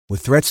With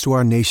threats to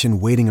our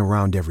nation waiting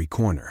around every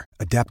corner,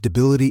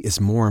 adaptability is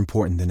more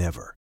important than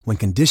ever. When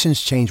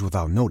conditions change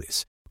without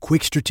notice,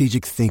 quick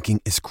strategic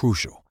thinking is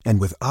crucial.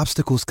 And with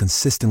obstacles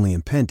consistently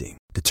impending,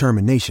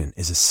 determination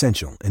is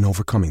essential in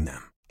overcoming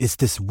them. It's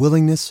this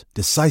willingness,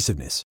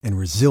 decisiveness, and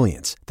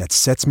resilience that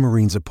sets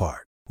Marines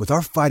apart. With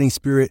our fighting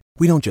spirit,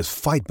 we don't just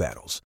fight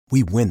battles,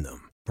 we win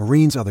them.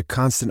 Marines are the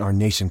constant our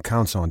nation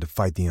counts on to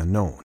fight the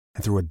unknown.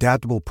 And through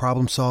adaptable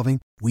problem solving,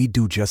 we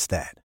do just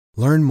that.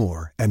 Learn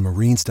more at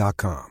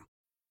marines.com.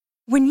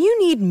 When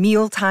you need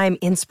mealtime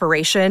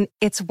inspiration,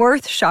 it's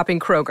worth shopping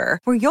Kroger,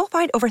 where you'll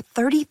find over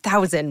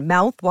 30,000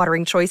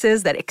 mouth-watering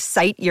choices that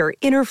excite your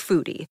inner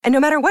foodie. And no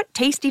matter what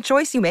tasty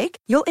choice you make,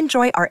 you'll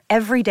enjoy our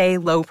everyday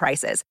low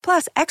prices,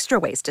 plus extra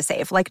ways to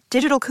save, like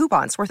digital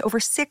coupons worth over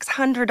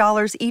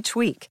 $600 each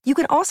week. You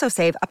can also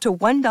save up to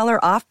 $1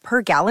 off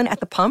per gallon at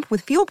the pump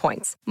with fuel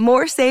points.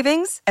 More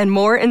savings and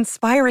more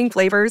inspiring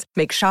flavors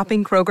make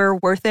shopping Kroger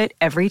worth it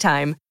every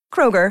time.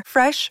 Kroger,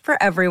 fresh for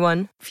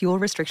everyone. Fuel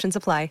restrictions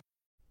apply.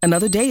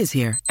 Another day is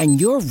here,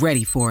 and you're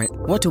ready for it.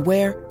 What to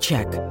wear?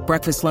 Check.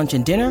 Breakfast, lunch,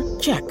 and dinner?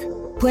 Check.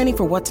 Planning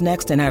for what's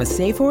next and how to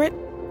save for it?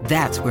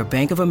 That's where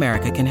Bank of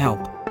America can help.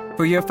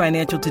 For your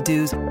financial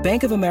to-dos,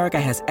 Bank of America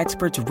has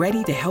experts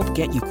ready to help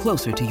get you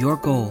closer to your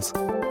goals.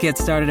 Get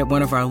started at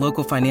one of our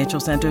local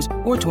financial centers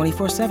or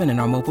 24/7 in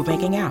our mobile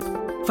banking app.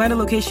 Find a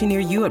location near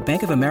you at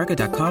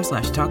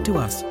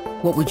bankofamerica.com/talktous.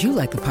 What would you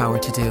like the power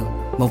to do?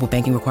 Mobile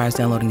banking requires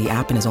downloading the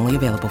app and is only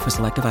available for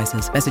select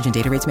devices. Message and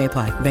data rates may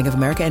apply. Bank of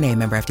America NA,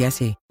 member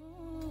FDIC.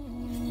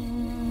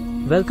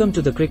 Welcome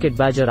to the Cricket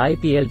Badger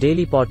IPL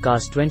Daily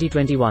Podcast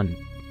 2021.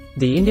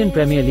 The Indian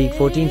Premier League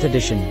 14th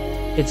edition.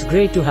 It's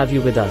great to have you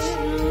with us.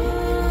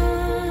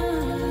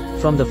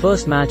 From the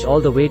first match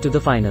all the way to the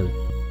final.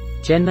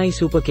 Chennai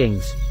Super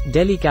Kings,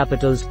 Delhi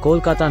Capitals,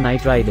 Kolkata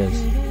Knight Riders,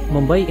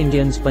 Mumbai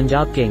Indians,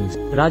 Punjab Kings,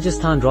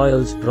 Rajasthan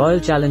Royals, Royal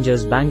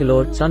Challengers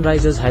Bangalore,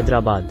 Sunrisers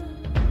Hyderabad.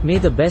 May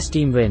the best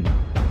team win.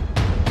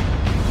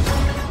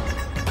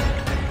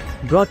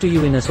 Brought to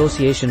you in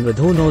association with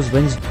Who Knows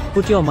Wins.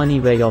 Put your money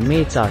where your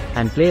mates are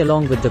and play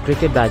along with the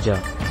Cricket Badger.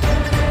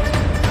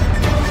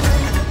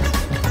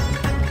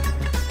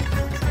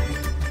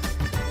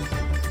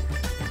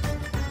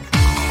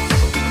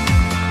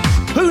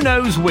 Who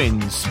Knows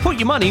Wins. Put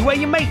your money where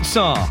your mates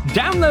are.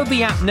 Download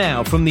the app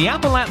now from the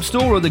Apple App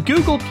Store or the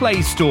Google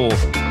Play Store.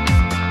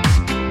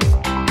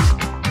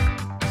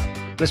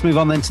 Let's move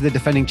on then to the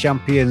defending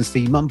champions,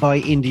 the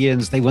Mumbai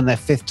Indians. They won their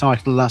 5th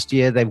title last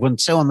year. They've won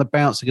 2 on the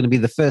bounce. They're going to be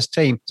the first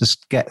team to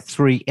get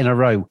 3 in a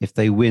row if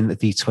they win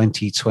the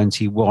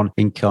 2021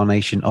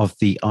 incarnation of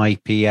the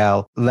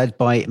IPL. Led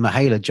by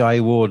Mahela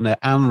Jayawardene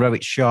and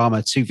Rohit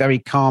Sharma, 2 very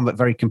calm but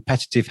very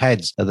competitive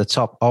heads at the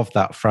top of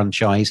that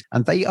franchise.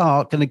 And they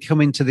are going to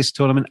come into this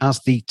tournament as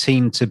the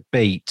team to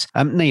beat.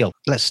 Neil,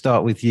 let's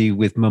start with you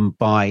with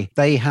Mumbai.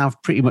 They have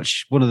pretty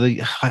much one of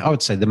the, I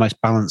would say, the most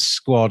balanced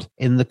squad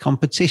in the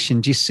competition.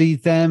 Do you see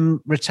them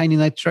retaining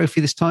their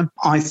trophy this time?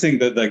 I think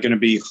that they're going to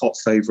be hot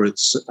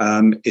favourites,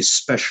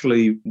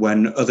 especially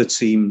when other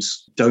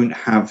teams don't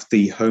have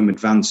the home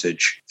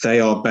advantage.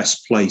 They are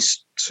best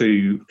placed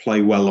to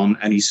play well on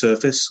any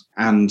surface,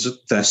 and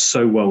they're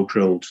so well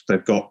drilled.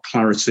 They've got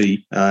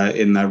clarity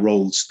in their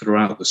roles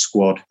throughout the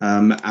squad,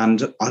 and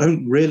I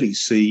don't really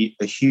see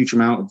a huge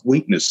amount of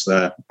weakness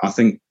there. I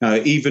think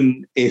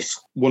even if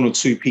 1 or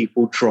 2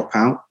 people drop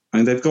out,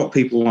 and they've got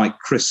people like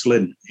Chris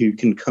Lynn who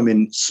can come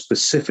in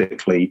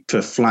specifically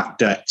for flat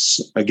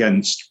decks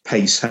against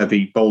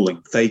pace-heavy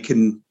bowling. They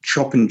can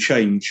chop and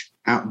change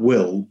at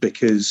will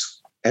because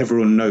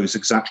everyone knows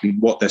exactly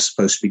what they're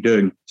supposed to be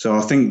doing. So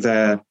I think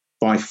they're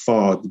by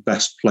far the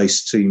best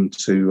placed team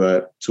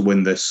to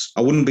win this.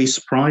 I wouldn't be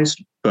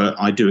surprised, but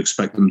I do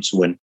expect them to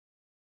win.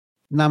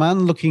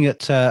 Naman, looking at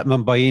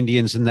Mumbai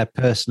Indians and their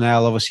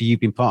personnel, obviously you've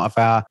been part of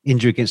our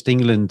India Against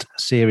England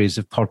series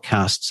of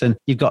podcasts, and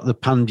you've got the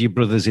Pandya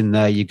brothers in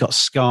there, you've got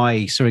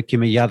Sky,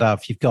 Suryakumar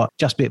Yadav, you've got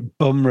Jasprit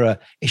Bumrah,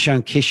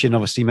 Ishan Kishan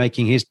obviously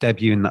making his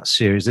debut in that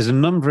series. There's a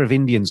number of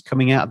Indians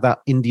coming out of that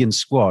Indian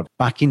squad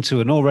back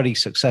into an already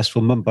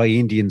successful Mumbai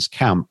Indians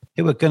camp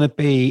who are going to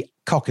be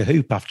cock a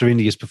hoop after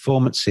India's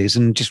performances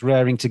and just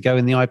raring to go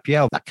in the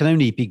IPL. That can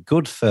only be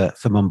good for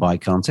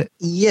Mumbai, can't it?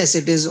 Yes,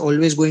 it is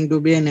always going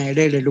to be an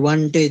added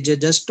advantage.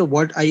 Just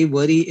what I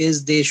worry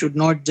is they should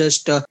not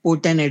just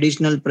put an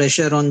additional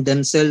pressure on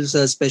themselves,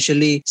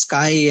 especially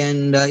Sky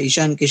and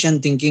Ishan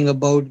Kishan thinking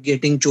about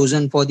getting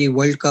chosen for the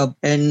World Cup.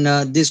 And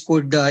this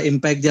could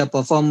impact their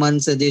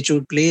performance. They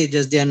should play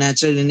just their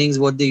natural innings,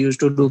 what they used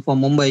to do for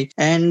Mumbai.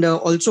 And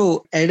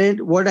also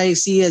added what I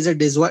see as a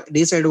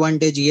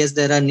disadvantage, yes,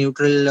 there are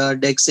neutral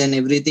decks and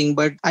everything.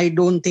 But I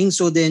don't think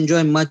so. They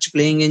enjoy much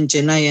playing in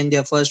Chennai, and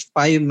their first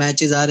 5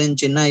 matches are in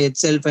Chennai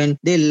itself, and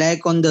they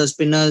lack on the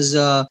spinners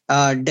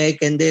deck,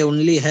 and they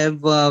only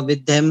have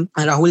with them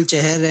Rahul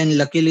Chahar, and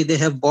luckily they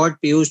have bought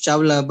Piyush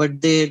Chawla,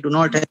 but they do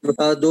not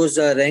have those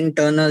rank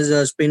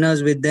turners,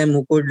 spinners with them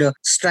who could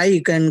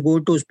strike and go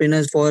to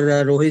spinners for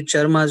Rohit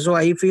Sharma. So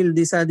I feel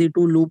these are the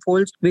 2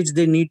 loopholes which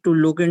they need to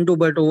look into.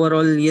 But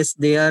overall, yes,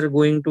 they are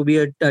going to be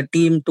a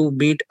team to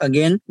beat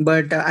again.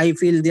 But I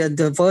feel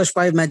the first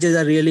 5 matches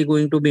are really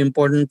going to be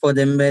important for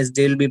them as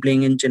they'll be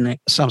playing in Chennai.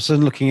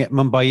 Samson, looking at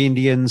Mumbai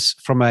Indians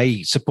from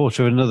a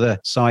supporter of another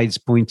side's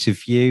point of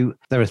view,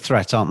 they're a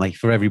threat, aren't they,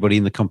 for everybody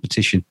in the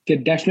competition? They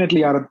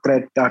definitely are a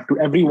threat to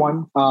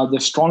everyone. The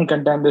strong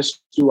contenders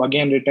to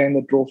again retain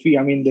the trophy.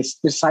 I mean, this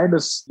side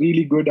is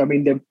really good. I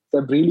mean,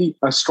 they're really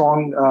a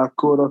strong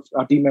core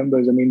of team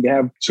members. I mean, they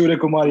have Surya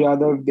Kumar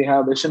Yadav, they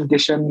have Ishan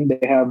Kishan,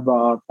 they have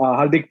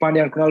Hardik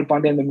Pandya and Kunal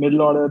Pandya in the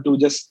middle order to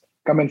just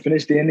come and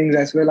finish the innings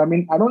as well. I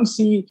mean, I don't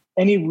see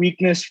any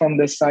weakness from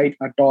this side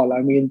at all. I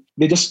mean,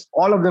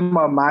 all of them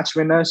are match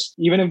winners.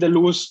 Even if they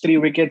lose 3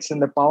 wickets in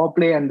the power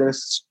play, and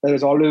there's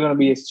always going to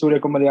be Surya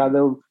Kumar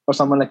Yadav or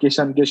someone like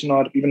Ishan Kishan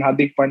or even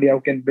Hardik Pandya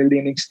who can build the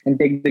innings and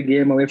take the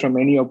game away from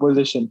any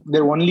opposition.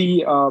 Their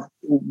only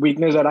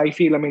weakness that I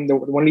feel, I mean,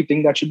 the only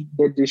thing that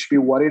they should be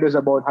worried is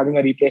about having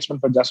a replacement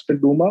for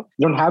Jasprit Bumrah.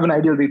 They don't have an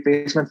ideal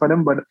replacement for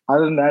him, but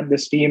other than that,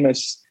 this team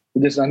is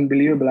just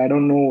unbelievable. I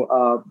don't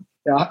know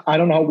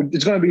how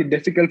it's going to be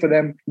difficult for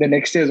them the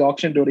next year's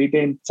auction to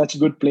retain such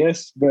good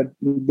players, but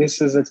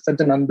this is such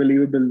an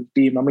unbelievable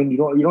team. I mean, you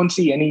don't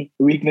see any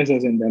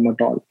weaknesses in them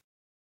at all.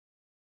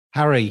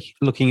 Harry,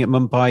 looking at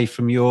Mumbai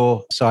from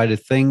your side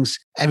of things,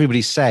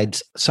 everybody said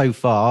so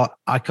far,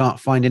 I can't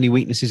find any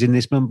weaknesses in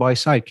this Mumbai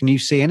side. Can you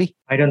see any?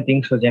 I don't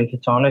think so, James.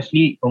 It's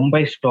honestly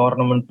Mumbai's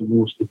tournament to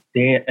lose.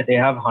 They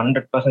have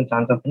 100%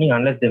 chance of winning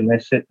unless they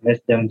mess it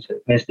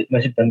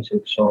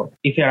themselves. So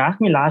if you asked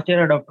me last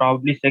year, I'd have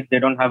probably said they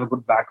don't have a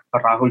good back for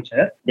Rahul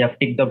Chahar. They have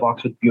ticked the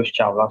box with Piyush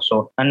Chawla.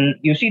 So, and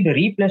you see the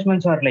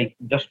replacements are like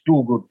just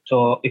too good.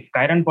 So if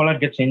Kieron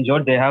Pollard gets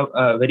injured, they have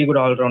a very good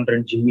all-rounder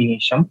in Jimmy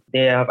Neesham.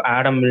 They have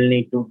Adam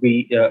Milne to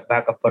be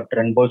backup for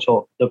Trent Boult.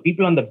 So the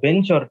people on the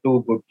bench are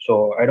too good.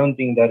 So I don't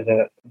think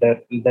there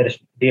is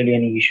really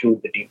any issue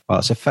with the team. Well,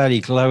 it's a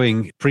fairly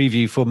glowing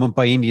preview for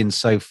Mumbai Indians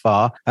so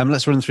far.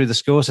 Let's run through the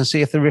scores and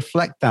see if they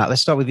reflect that.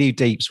 Let's start with you,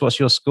 Deeps. What's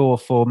your score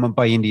for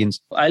Mumbai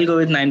Indians? I'll go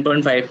with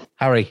 9.5.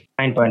 Harry?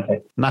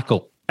 9.5.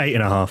 Knuckle?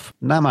 8.5.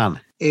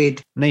 Naman?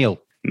 8. Neil?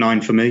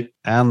 9 for me.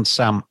 And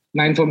Sam?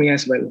 9 for me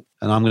as well.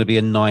 And I'm going to be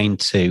a 9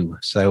 too.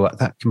 So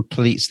that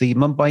completes the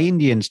Mumbai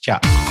Indians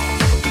chat.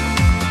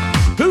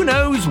 Who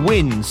knows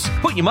wins?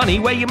 Put your money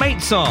where your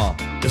mates are.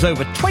 There's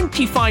over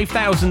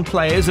 25,000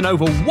 players and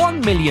over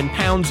 £1 million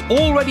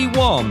already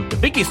won. The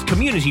biggest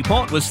community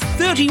pot was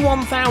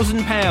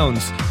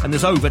 £31,000 and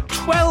there's over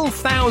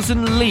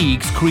 12,000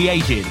 leagues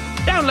created.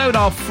 Download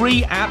our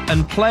free app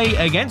and play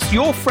against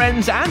your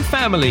friends and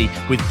family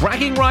with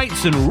bragging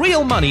rights and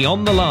real money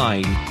on the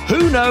line.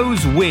 Who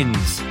knows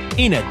wins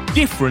in a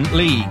different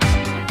league.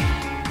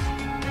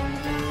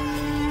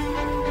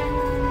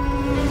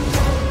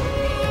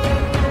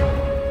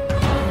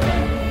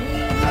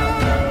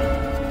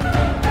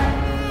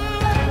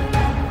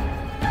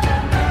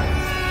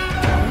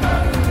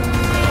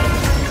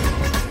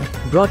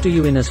 Brought to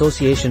you in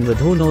association with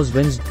Who Knows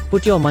Wins.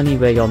 Put your money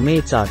where your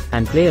mates are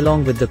and play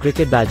along with the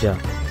Cricket Badger.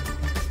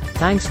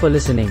 Thanks for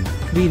listening.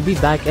 We'll be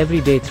back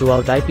every day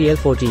throughout IPL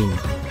 14.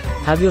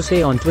 Have your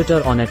say on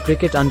Twitter on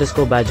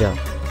 @cricket_badger.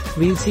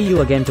 We'll see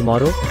you again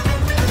tomorrow.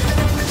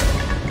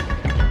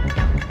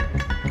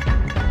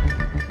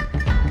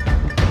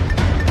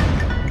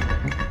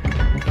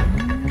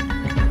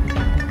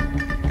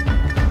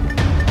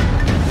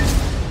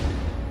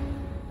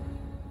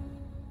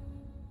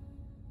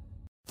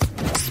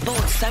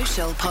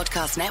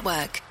 Podcast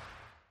Network.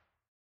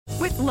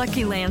 With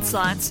Lucky Land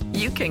Slots,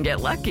 you can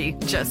get lucky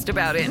just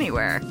about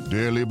anywhere.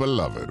 Dearly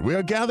beloved, we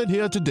are gathered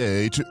here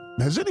today to...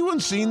 Has anyone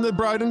seen the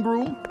bride and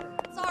groom?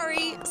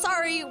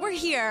 Sorry, we're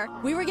here.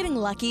 We were getting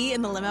lucky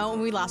in the limo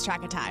and we lost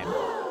track of time.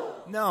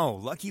 No,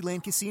 Lucky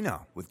Land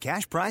Casino, with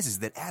cash prizes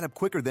that add up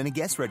quicker than a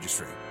guest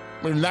registry.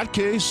 In that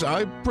case,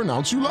 I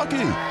pronounce you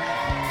lucky.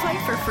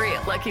 Play for free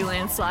at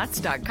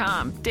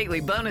LuckyLandSlots.com.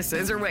 Daily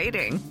bonuses are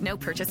waiting. No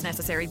purchase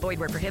necessary. Void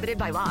where prohibited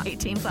by law.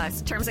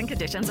 18+. Terms and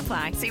conditions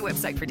apply. See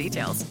website for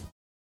details.